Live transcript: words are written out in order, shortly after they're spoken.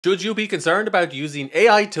Should you be concerned about using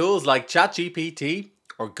AI tools like ChatGPT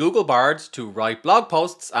or Google Bard to write blog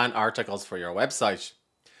posts and articles for your website?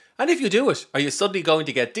 And if you do it, are you suddenly going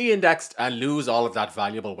to get de-indexed and lose all of that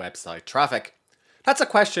valuable website traffic? That's a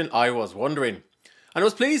question I was wondering. And I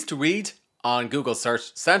was pleased to read on Google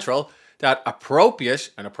Search Central that appropriate,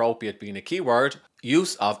 and appropriate being a keyword,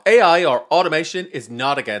 use of AI or automation is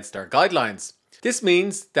not against their guidelines. This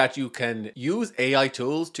means that you can use AI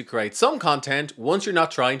tools to create some content once you're not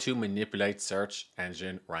trying to manipulate search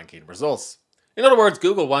engine ranking results. In other words,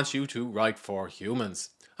 Google wants you to write for humans.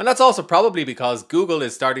 And that's also probably because Google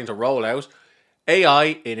is starting to roll out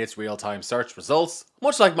AI in its real-time search results,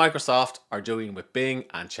 much like Microsoft are doing with Bing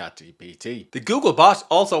and ChatGPT. The Google bot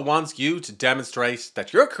also wants you to demonstrate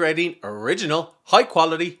that you're creating original,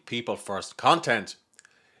 high-quality, people-first content.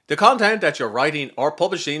 The content that you're writing or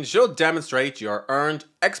publishing should demonstrate your earned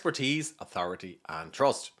expertise, authority, and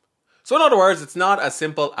trust. So in other words, it's not as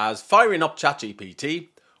simple as firing up ChatGPT,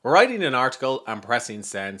 writing an article, and pressing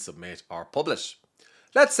send, submit, or publish.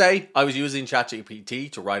 Let's say I was using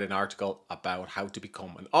ChatGPT to write an article about how to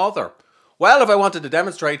become an author. Well, if I wanted to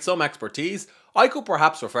demonstrate some expertise, I could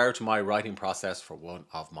perhaps refer to my writing process for one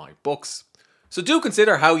of my books. So do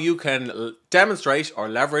consider how you can demonstrate or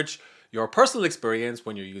leverage your personal experience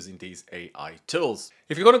when you're using these AI tools.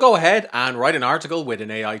 If you're going to go ahead and write an article with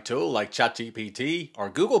an AI tool like ChatGPT or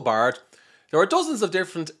Google Bard, there are dozens of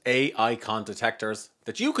different AI content detectors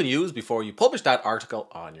that you can use before you publish that article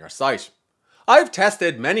on your site. I've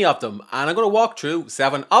tested many of them and I'm going to walk through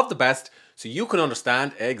 7 of the best so you can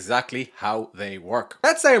understand exactly how they work.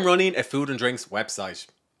 Let's say I'm running a food and drinks website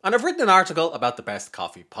and I've written an article about the best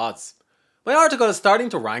coffee pods. My article is starting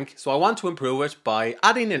to rank, so I want to improve it by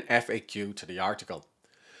adding an FAQ to the article.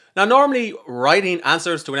 Now normally writing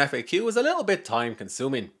answers to an FAQ is a little bit time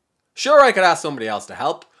consuming. Sure, I could ask somebody else to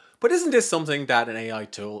help, but isn't this something that an AI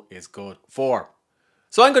tool is good for?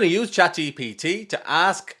 So I'm going to use ChatGPT to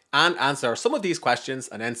ask and answer some of these questions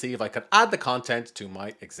and then see if I can add the content to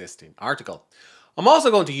my existing article. I'm also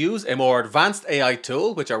going to use a more advanced AI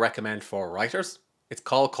tool which I recommend for writers. It's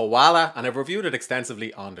called Koala and I've reviewed it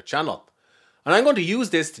extensively on the channel. And I'm going to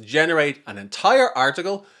use this to generate an entire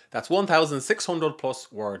article that's 1,600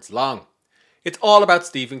 plus words long. It's all about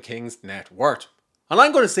Stephen King's net worth. And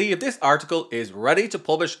I'm going to see if this article is ready to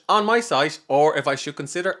publish on my site or if I should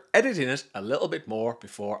consider editing it a little bit more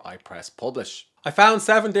before I press publish. I found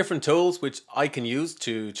 7 different tools which I can use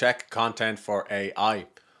to check content for AI.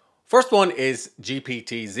 First one is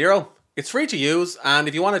GPT-0. It's free to use, and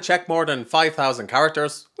if you want to check more than 5,000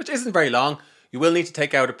 characters, which isn't very long, you will need to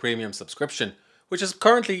take out a premium subscription, which is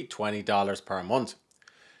currently $20 per month.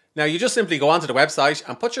 Now you just simply go onto the website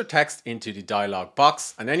and put your text into the dialog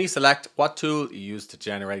box and then you select what tool you use to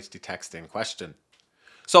generate the text in question.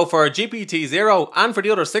 So for GPT-0 and for the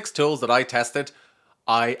other 6 tools that I tested,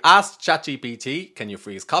 I asked ChatGPT, can you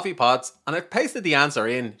freeze coffee pods? And I've pasted the answer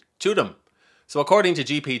in to them. So according to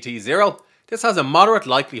GPT-0, this has a moderate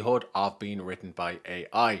likelihood of being written by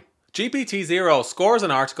AI. GPT-0 scores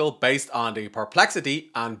an article based on the perplexity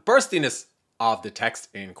and burstiness of the text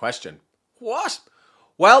in question. What?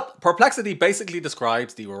 Well, perplexity basically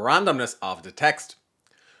describes the randomness of the text.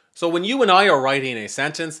 So when you and I are writing a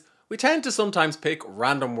sentence, we tend to sometimes pick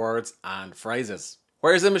random words and phrases.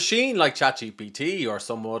 Whereas a machine like ChatGPT or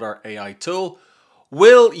some other AI tool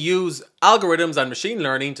will use algorithms and machine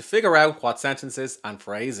learning to figure out what sentences and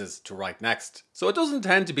phrases to write next. So it doesn't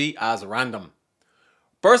tend to be as random.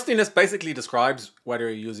 Burstiness basically describes whether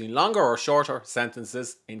you're using longer or shorter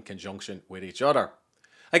sentences in conjunction with each other.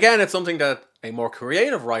 Again, it's something that a more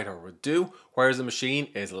creative writer would do, whereas a machine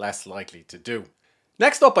is less likely to do.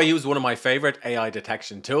 Next up, I use one of my favorite AI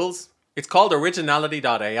detection tools. It's called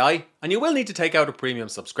originality.ai, and you will need to take out a premium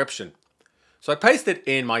subscription. So I pasted it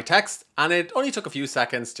in my text, and it only took a few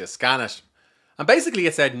seconds to scan it. And basically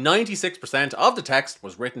it said 96% of the text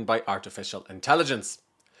was written by artificial intelligence.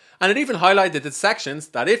 And it even highlighted the sections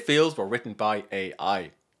that it feels were written by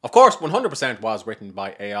AI. Of course, 100% was written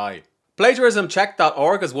by AI.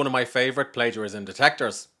 Plagiarismcheck.org is one of my favourite plagiarism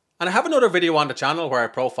detectors. And I have another video on the channel where I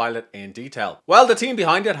profile it in detail. Well, the team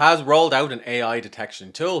behind it has rolled out an AI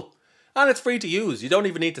detection tool. And it's free to use, you don't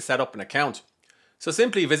even need to set up an account. So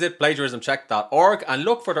simply visit plagiarismcheck.org and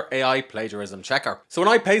look for their AI plagiarism checker. So when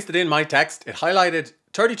I pasted in my text, it highlighted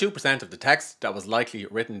 32% of the text that was likely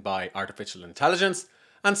written by artificial intelligence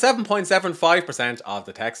and 7.75% of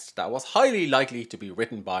the text that was highly likely to be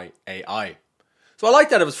written by AI. So I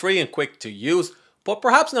like that it was free and quick to use, but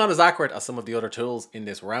perhaps not as accurate as some of the other tools in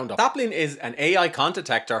this roundup. Sapling is an AI content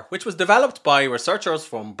detector which was developed by researchers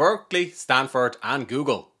from Berkeley, Stanford and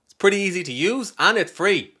Google. It's pretty easy to use and it's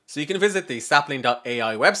free. So you can visit the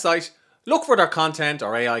sapling.ai website, look for their content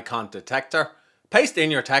or AI content detector, paste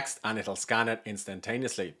in your text and it'll scan it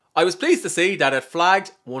instantaneously. I was pleased to see that it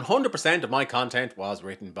flagged 100% of my content was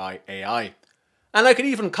written by AI. And I could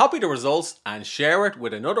even copy the results and share it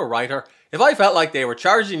with another writer if I felt like they were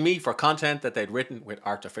charging me for content that they'd written with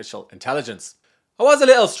artificial intelligence. I was a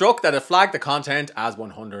little struck that it flagged the content as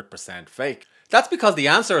 100% fake. That's because the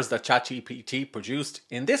answers that ChatGPT produced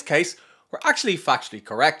in this case were actually factually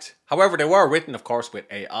correct. However, they were written, of course, with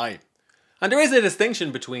AI. And there is a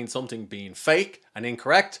distinction between something being fake and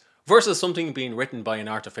incorrect versus something being written by an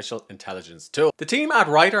artificial intelligence tool. The team at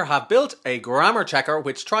Writer have built a grammar checker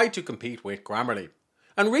which tried to compete with Grammarly.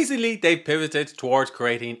 And recently they've pivoted towards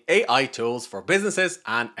creating AI tools for businesses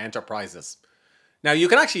and enterprises. Now you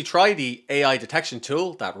can actually try the AI detection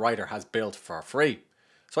tool that Writer has built for free.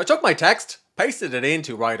 So I took my text, pasted it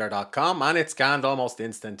into writer.com and it scanned almost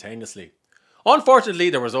instantaneously.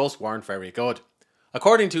 Unfortunately, the results weren't very good.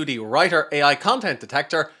 According to the Writer AI content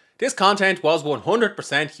detector, this content was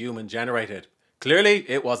 100% human generated. Clearly,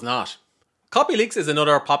 it was not. CopyLeaks is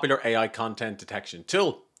another popular AI content detection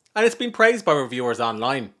tool, and it's been praised by reviewers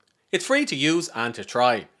online. It's free to use and to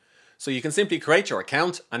try. So you can simply create your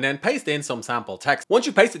account and then paste in some sample text. Once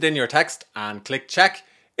you paste it in your text and click check,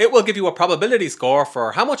 it will give you a probability score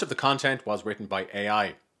for how much of the content was written by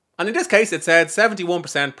AI. And in this case, it said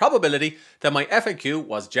 71% probability that my FAQ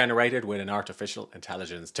was generated with an artificial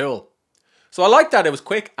intelligence tool. So I liked that it was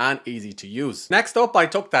quick and easy to use. Next up, I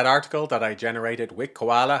took that article that I generated with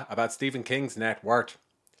Koala about Stephen King's net worth.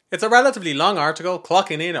 It's a relatively long article,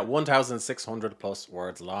 clocking in at 1,600 plus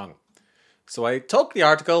words long. So I took the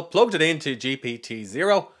article, plugged it into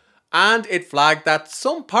GPT-0, and it flagged that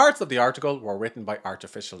some parts of the article were written by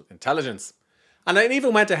artificial intelligence. And I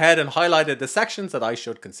even went ahead and highlighted the sections that I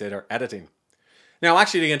should consider editing. Now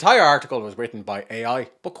actually the entire article was written by AI,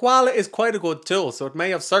 but Koala is quite a good tool, so it may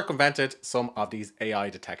have circumvented some of these AI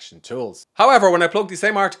detection tools. However, when I plugged the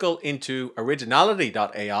same article into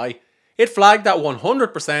originality.ai, it flagged that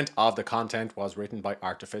 100% of the content was written by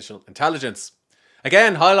artificial intelligence.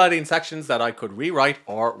 Again, highlighting sections that I could rewrite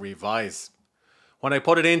or revise. When I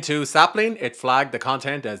put it into Sapling, it flagged the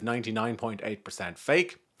content as 99.8%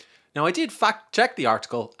 fake. Now I did fact check the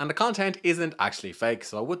article and the content isn't actually fake,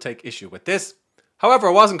 so I would take issue with this. However,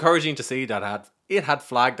 it was encouraging to see that it had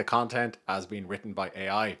flagged the content as being written by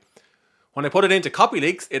AI. When I put it into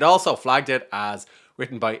CopyLeaks, it also flagged it as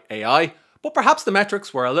written by AI, but perhaps the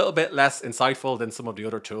metrics were a little bit less insightful than some of the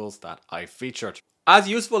other tools that I featured. As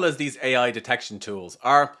useful as these AI detection tools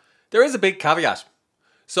are, there is a big caveat.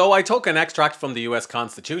 So I took an extract from the US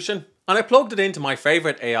Constitution and I plugged it into my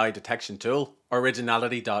favourite AI detection tool,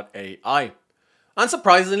 originality.ai. And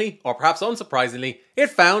surprisingly, or perhaps unsurprisingly, it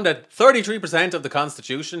found that 33% of the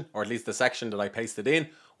Constitution, or at least the section that I pasted in,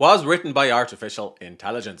 was written by artificial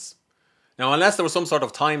intelligence. Now, unless there was some sort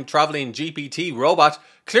of time-travelling GPT robot,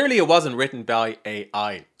 clearly it wasn't written by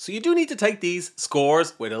AI. So you do need to take these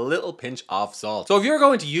scores with a little pinch of salt. So if you're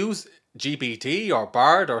going to use GPT or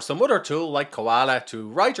Bard or some other tool like Koala to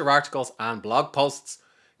write your articles and blog posts,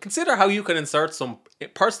 consider how you can insert some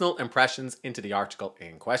personal impressions into the article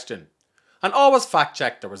in question. And always fact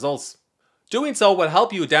check the results. Doing so will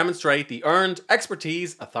help you demonstrate the earned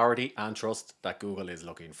expertise, authority and trust that Google is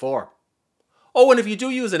looking for. Oh, and if you do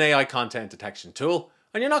use an AI content detection tool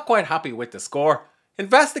and you're not quite happy with the score,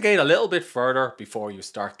 investigate a little bit further before you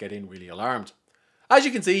start getting really alarmed. As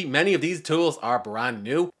you can see, many of these tools are brand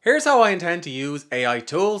new. Here's how I intend to use AI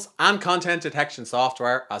tools and content detection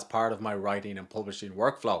software as part of my writing and publishing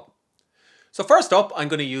workflow. So first up, I'm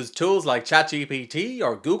going to use tools like ChatGPT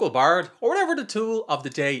or Google Bard or whatever the tool of the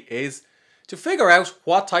day is to figure out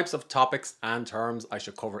what types of topics and terms I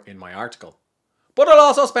should cover in my article. But I'll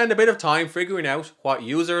also spend a bit of time figuring out what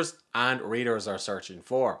users and readers are searching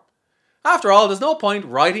for. After all, there's no point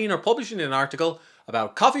writing or publishing an article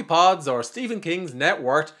about coffee pods or Stephen King's net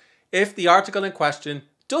worth if the article in question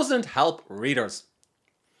doesn't help readers.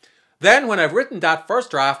 Then when I've written that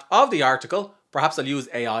first draft of the article, perhaps I'll use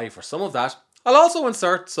AI for some of that, I'll also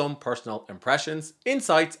insert some personal impressions,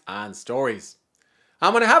 insights and stories.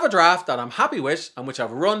 And when I have a draft that I'm happy with and which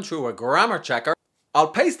I've run through a grammar checker, I'll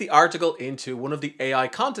paste the article into one of the AI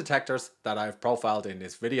content detectors that I've profiled in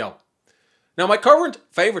this video. Now my current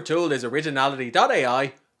favourite tool is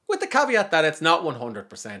originality.ai, with the caveat that it's not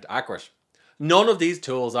 100% accurate. None of these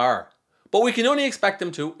tools are, but we can only expect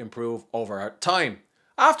them to improve over time.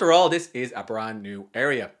 After all, this is a brand new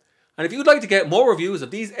area. And if you'd like to get more reviews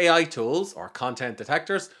of these AI tools or content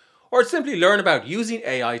detectors, or simply learn about using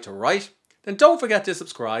AI to write, then don't forget to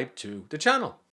subscribe to the channel.